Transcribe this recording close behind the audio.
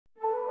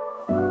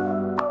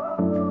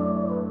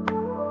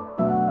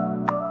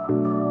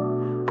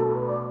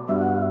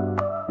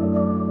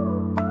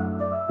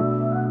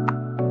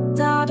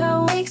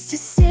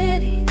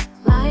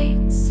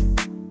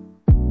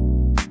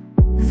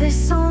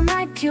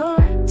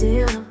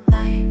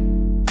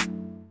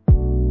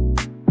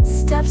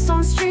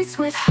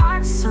with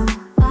hearts so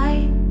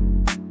light.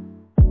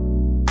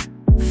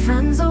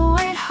 Friends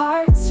await,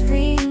 hearts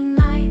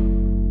reunite.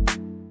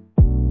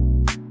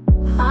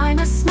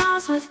 Lina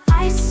smiles with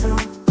eyes so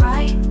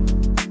bright.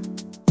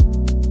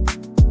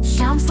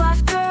 Sham's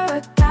laughter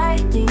a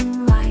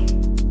guiding light.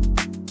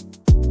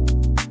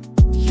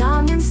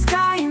 Young in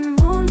sky and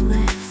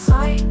moonlit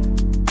flight.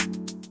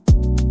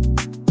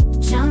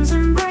 Gem's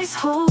embrace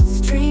holds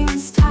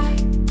dreams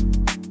tight.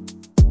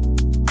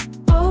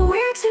 Oh,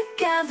 we're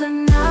together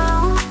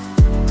now.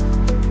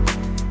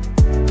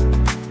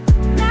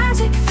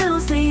 Magic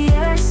fills the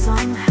air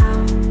somehow.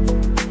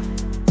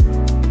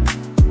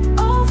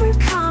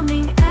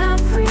 Overcoming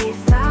every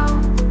vow.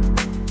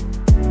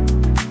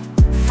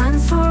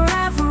 Friends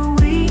forever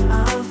we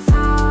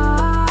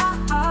avow.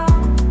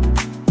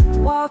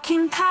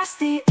 Walking past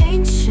the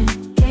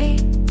ancient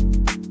gate.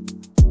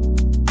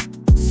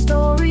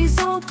 Stories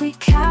old we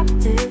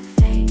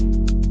captivate.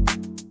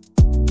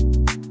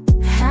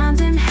 Hand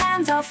in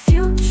hand our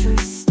future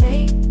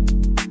state.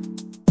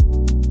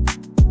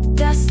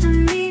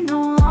 Destiny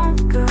no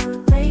longer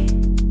late.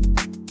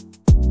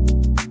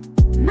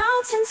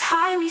 Mountains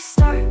high we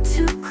start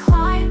to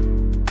climb.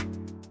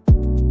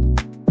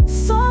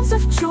 Songs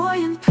of joy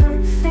in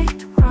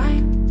perfect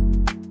rhyme.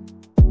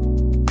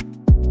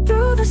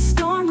 Through the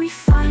storm we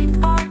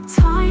find our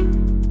time.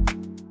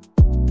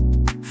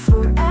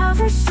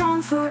 Forever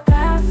strong,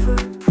 forever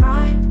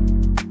prime.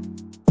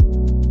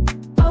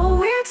 Oh,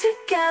 we're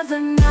together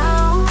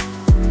now.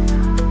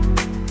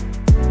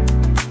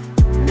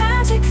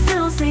 Magic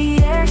fills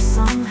the air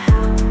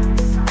somehow.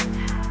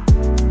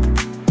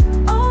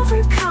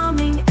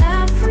 Overcoming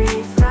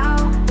every vow.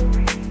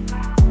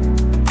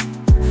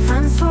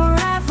 Friends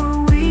forever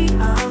we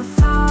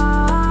avow.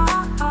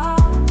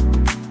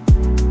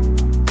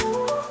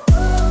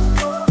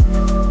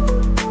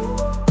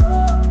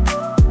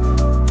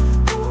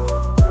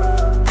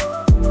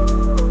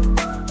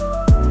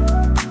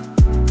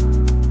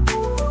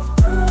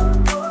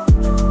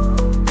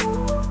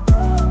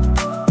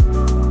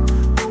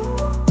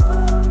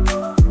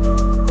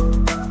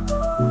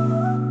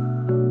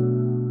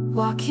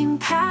 Walking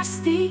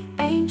past the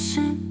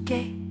ancient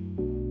gate.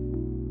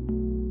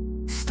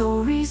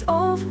 Stories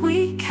old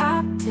we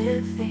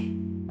captivate.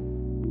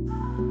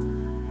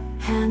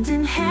 Hand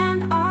in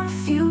hand our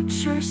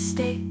future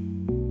state.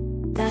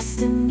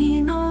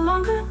 Destiny no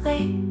longer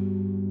late.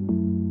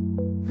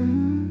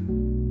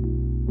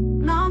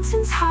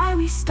 Mountains high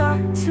we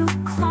start to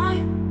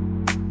climb.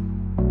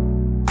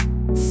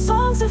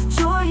 Songs of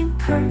joy in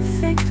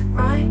perfect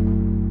rhyme.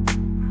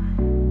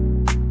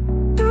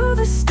 Through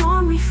the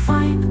storm we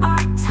find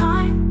our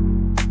time.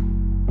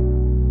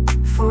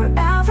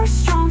 Forever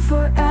strong,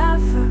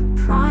 forever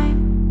prime,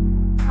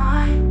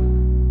 prime.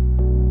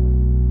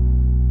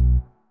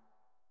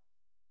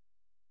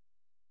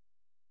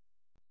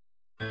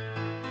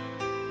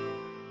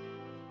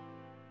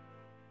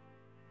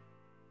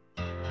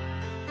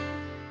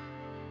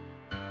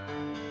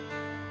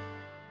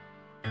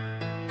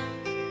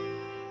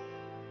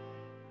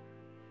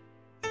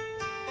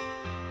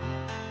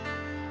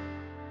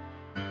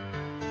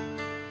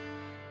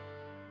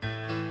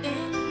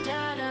 In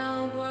DaDa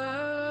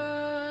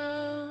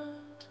World,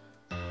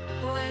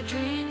 where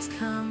dreams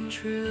come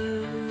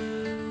true,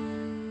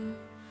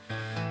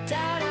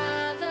 DaDa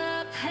the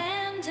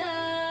Panda,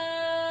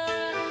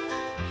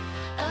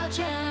 a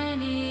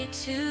journey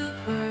to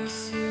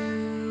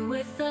pursue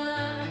with the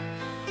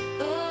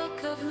Book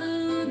of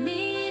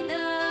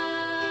Lumina,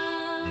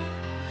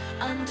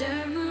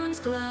 under moon's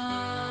glow.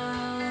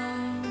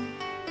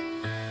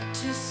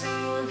 To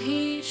Seoul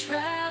he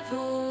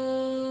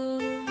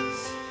travels,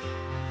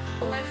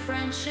 where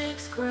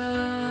friendships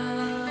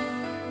grow.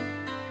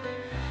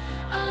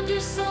 Under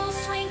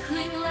soul's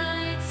twinkling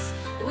lights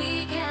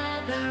we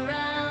gather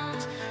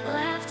round.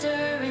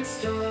 Laughter and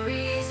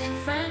stories in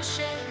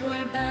friendship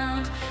we're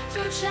bound.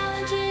 Through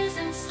challenges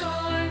and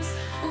storms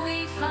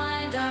we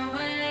find our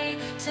way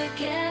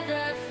together.